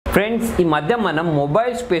Friends ఈ మధ్య మనం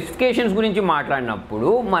మొబైల్ స్పెసిఫికేషన్స్ గురించి మాట్లాడినప్పుడు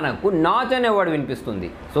మనకు నాచ్ అనే వర్డ్ వినిపిస్తుంది.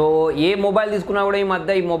 సో ఏ మొబైల్ తీసుకున్నా కూడా ఈ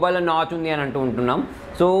మధ్య ఈ మొబైల్లో నాచ్ ఉంది అని అంటూ ఉంటున్నాం.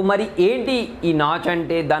 సో మరి ఏంటి ఈ నాచ్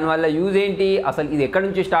అంటే, దానివల్ల యూజ్ ఏంటి, అసలు ఇది ఎక్కడి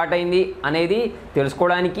నుంచి స్టార్ట్ అయింది అనేది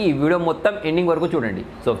తెలుసుకోవడానికి ఈ వీడియో మొత్తం ఎండింగ్ వరకు చూడండి.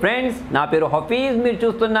 సో ఫ్రెండ్స్, నా పేరు హఫీజ్, మీరు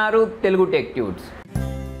చూస్తున్నారు Telugu tech tuts.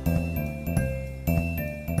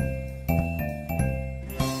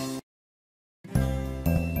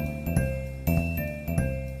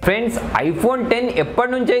 Friends, iPhone 10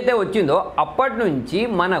 ఎప్పటి నుంచి అయితే వచ్చిందో అప్పటి నుంచి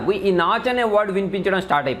మనకు ఈ నాచ్ అనే వర్డ్ వినిపించడం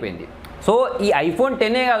స్టార్ట్ అయిపోయింది. సో ఈ ఐఫోన్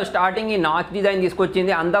 10 కాదు స్టార్టింగ్ ఈ నాచ్ డిజైన్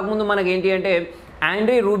తీసుకొచ్చింది. అంతకుముందు మనకి ఏంటి అంటే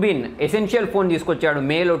ఆండ్రీ రూబిన్ ఎసెన్షియల్ ఫోన్ తీసుకొచ్చాడు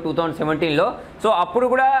మేలో 2017లో. సో అప్పుడు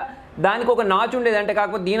కూడా దానికి ఒక నాచ్ ఉండేది, అంటే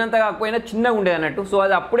కాకపోతే దీనంతా కాకపోయినా చిన్నగా ఉండేది అన్నట్టు. సో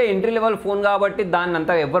అది అప్పుడే ఎంట్రీ లెవెల్ ఫోన్ కాబట్టి దాన్ని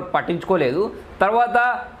అంతా ఎవరు పట్టించుకోలేదు. తర్వాత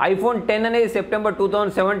ఐఫోన్ 10 అనేది సెప్టెంబర్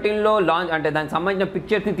 2017లో లాంచ్, అంటే దానికి సంబంధించిన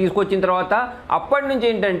పిక్చర్స్ని తీసుకొచ్చిన తర్వాత అప్పటి నుంచి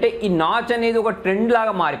ఏంటంటే ఈ నాచ్ అనేది ఒక ట్రెండ్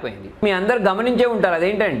లాగా మారిపోయింది. మీ అందరు గమనించే ఉంటారు,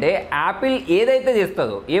 అదేంటంటే యాపిల్ ఏదైతే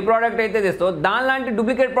చేస్తుందో, ఏ ప్రోడక్ట్ అయితే చేస్తుందో దానిలాంటి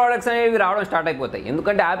డూప్లికేట్ ప్రోడక్ట్స్ అనేవి రావడం స్టార్ట్ అయిపోతాయి.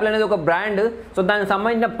 ఎందుకంటే యాపిల్ అనేది ఒక బ్రాండ్, సో దానికి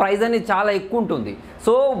సంబంధించిన ప్రైస్ అనేది చాలా ఎక్కువ ఉంటుంది.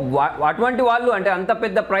 సో అటువంటి వాళ్ళు, అంటే అంత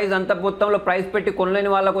పెద్ద ప్రైస్, అంత మొత్తంలో ప్రైస్ పెట్టి కొనలేని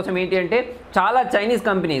వాళ్ళ కోసం ఏంటి అంటే చాలా చైనీస్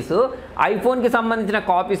కంపెనీస్ ఐఫోన్కి సంబంధించిన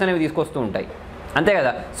కాపీస్ అనేవి తీసుకొస్తూ ఉంటాయి, అంతే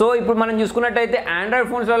కదా. సో ఇప్పుడు మనం చూసుకున్నట్టయితే ఆండ్రాయిడ్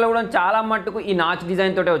ఫోన్స్లలో కూడా చాలా మట్టుకు ఈ నాచ్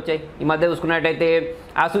డిజైన్ తోటే వచ్చాయి. ఈ మధ్య చూసుకున్నట్టయితే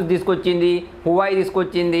ఆసూస్ తీసుకొచ్చింది, హువాయి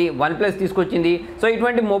తీసుకొచ్చింది, వన్ ప్లస్ తీసుకొచ్చింది. సో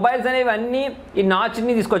ఇటువంటి మొబైల్స్ అనేవి అన్నీ ఈ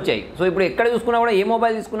నాచ్ని తీసుకొచ్చాయి. సో ఇప్పుడు ఎక్కడ చూసుకున్నా కూడా, ఏ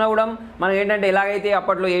మొబైల్ తీసుకున్నా కూడా మనకి ఏంటంటే ఎలాగైతే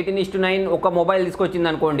అప్పట్లో 18:9 ఒక మొబైల్ తీసుకొచ్చింది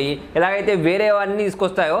అనుకోండి, ఎలాగైతే వేరేవన్నీ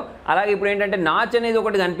తీసుకొస్తాయో అలాగే ఇప్పుడు ఏంటంటే నాచ్ అనేది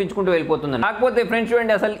ఒకటి కనిపించుకుంటూ వెళ్ళిపోతుంది. కాకపోతే ఫ్రెండ్స్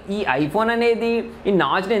చూడండి, అసలు ఈ ఐఫోన్ అనేది ఈ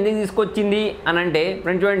నాచ్ని ఎందుకు తీసుకొచ్చింది అని అంటే,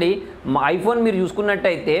 ఫ్రెండ్స్ చూడండి, ఐఫోన్ మీరు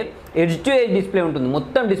చూసుకున్నట్టయితే ఎడ్జ్ టు ఎడ్జ్ డిస్ప్లే ఉంటుంది,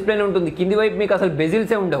 మొత్తం డిస్ప్లేనే ఉంటుంది. కింది వైపు మీకు అసలు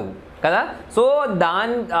బెజిల్సే ఉండవు కదా. సో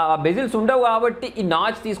బెజిల్స్ ఉండవు కాబట్టి ఈ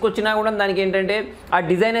నాచ్ తీసుకొచ్చినా కూడా దానికి ఏంటంటే ఆ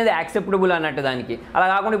డిజైన్ అనేది యాక్సెప్టబుల్ అన్నట్టు దానికి. అలా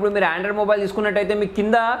కాకుండా ఇప్పుడు మీరు ఆండ్రాయిడ్ మొబైల్ తీసుకున్నట్టయితే మీకు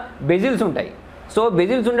కింద బెజిల్స్ ఉంటాయి. సో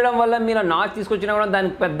బెజిల్స్ ఉండడం వల్ల మీరు నాచ్ తీసుకొచ్చినా కూడా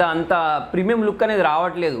దానికి పెద్ద అంత ప్రీమియం లుక్ అనేది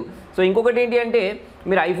రావట్లేదు. సో ఇంకొకటి ఏంటి అంటే,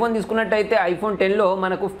 మీరు ఐఫోన్ తీసుకున్నట్టయితే ఐఫోన్ 10లో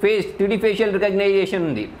మనకు 3D ఫేషియల్ రికగ్నైజేషన్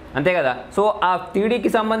ఉంది, అంతే కదా. సో ఆ 3Dకి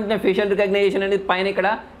సంబంధించిన ఫేషియల్ రికగ్నైజేషన్ అనేది పైన ఇక్కడ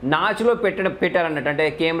నాచ్లో పెట్టారన్నట్టు. అంటే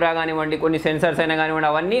కెమెరా కానివ్వండి, కొన్ని సెన్సర్స్ అయినా కానివ్వండి,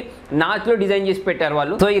 అవన్నీ నాచ్లో డిజైన్ చేసి పెట్టారు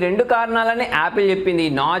వాళ్ళు. సో ఈ రెండు కారణాలని యాపిల్ చెప్పింది.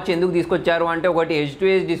 ఈ నాచ్ ఎందుకు తీసుకొచ్చారు అంటే, ఒకటి ఎడ్జ్ టు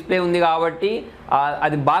ఎడ్జ్ డిస్ప్లే ఉంది కాబట్టి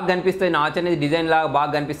అది బాగా కనిపిస్తుంది, నాచ్ అనేది డిజైన్ లాగా బాగా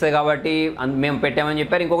కనిపిస్తుంది కాబట్టి మేము పెట్టామని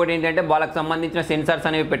చెప్పారు. ఇంకొకటి ఏంటంటే వాళ్ళకి సంబంధించిన సెన్సర్స్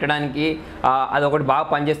అనేవి పెట్టడానికి అదొకటి బాగా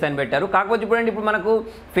పనిచేస్తాయని పెట్టారు. కాకపోతే ఇప్పుడు మనకు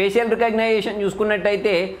ఫేషియల్ రికగ్నైజేషన్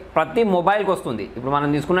చూసుకున్నట్టయితే ప్రతి మొబైల్కి వస్తుంది. ఇప్పుడు మనం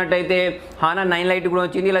తీసుకున్నట్టయితే హానా 9 లైట్ కూడా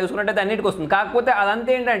వచ్చింది, ఇలా చూసుకున్నట్టయితే అన్నిటికి వస్తుంది. కాకపోతే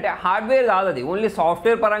అదంతా ఏంటంటే హార్డ్వేర్ కాదు, అది ఓన్లీ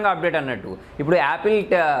సాఫ్ట్వేర్ పరంగా అప్డేట్ అన్నట్టు. ఇప్పుడు యాపిల్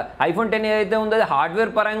ఐఫోన్ 10 ఏదైతే ఉందో అది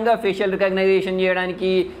హార్డ్వేర్ పరంగా ఫేషియల్ రికగ్నైజేషన్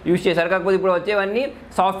చేయడానికి యూజ్ చేశారు. కాకపోతే ఇప్పుడు వచ్చేవన్నీ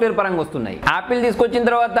సాఫ్ట్వేర్ పరంగా వస్తున్నాయి. యాపిల్ తీసుకొచ్చిన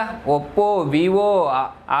తర్వాత ఒప్పో, వివో,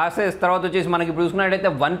 ఆసెస్, తర్వాత వచ్చేసి మనకి ఇప్పుడు చూసుకున్నట్టయితే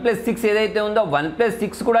వన్ ప్లస్ 6 ఏదైతే ఉందో వన్ ప్లస్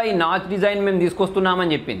 6 కూడా ఈ నాచ్ డిజైన్ మేము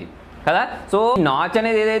తీసుకొస్తున్నామని చెప్పింది కదా. సో నాచ్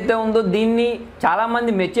అనేది ఏదైతే ఉందో దీన్ని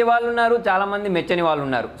చాలామంది మెచ్చే వాళ్ళు ఉన్నారు, చాలామంది మెచ్చని వాళ్ళు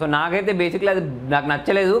ఉన్నారు. సో నాకైతే బేసిక్లీ అది నాకు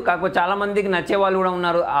నచ్చలేదు. కాకపోతే చాలామందికి నచ్చే వాళ్ళు కూడా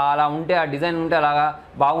ఉన్నారు, అలా ఉంటే ఆ డిజైన్ ఉంటే అలాగా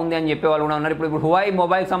బాగుంది అని చెప్పే వాళ్ళు కూడా ఉన్నారు. ఇప్పుడు హువాయి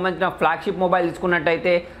మొబైల్కి సంబంధించిన ఫ్లాగ్షిప్ మొబైల్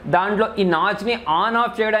తీసుకున్నట్టయితే దాంట్లో ఈ నాచ్ని ఆన్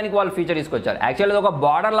ఆఫ్ చేయడానికి వాళ్ళు ఫీచర్ తీసుకొచ్చారు. యాక్చువల్గా ఒక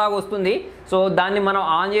బార్డర్ లాగా వస్తుంది. సో దాన్ని మనం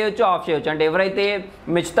ఆన్ చేయొచ్చు, ఆఫ్ చేయొచ్చు. అంటే ఎవరైతే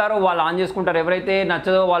మెచ్చుతారో వాళ్ళు ఆన్ చేసుకుంటారు, ఎవరైతే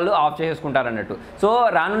నచ్చదో వాళ్ళు ఆఫ్ చేసుకుంటారు అన్నట్టు. సో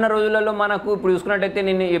రానున్న రోజులలో మనకు ఇప్పుడు చూసుకున్నట్టయితే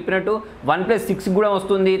నేను చెప్పినట్టు వన్ ప్లస్ 6 కూడా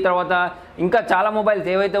వస్తుంది. తర్వాత ఇంకా చాలా మొబైల్స్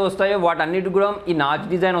ఏవైతే వస్తాయో వాటన్నిటికి కూడా ఈ నాచ్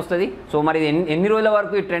డిజైన్ వస్తుంది. సో మరి ఎన్ని రోజుల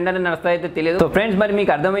వరకు ఈ ట్రెండ్ అనేది నడుస్తాయితే తెలియదు. సో ఫ్రెండ్స్, మరి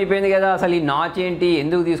మీకు అర్థమైపోయింది కదా అసలు ఈ నాచ్ ఏంటి,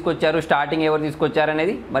 ఎందుకు తీసుకొచ్చారు, స్టార్టింగ్ ఎవరు తీసుకొచ్చారు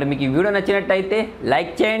అనేది. మరి మీకు ఈ వీడియో నచ్చినట్టయితే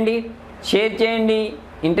లైక్ చేయండి, షేర్ చేయండి.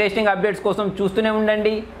 ఇంట్రెస్టింగ్ అప్డేట్స్ కోసం చూస్తూనే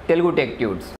ఉండండి తెలుగు టెక్ ట్యూట్స్.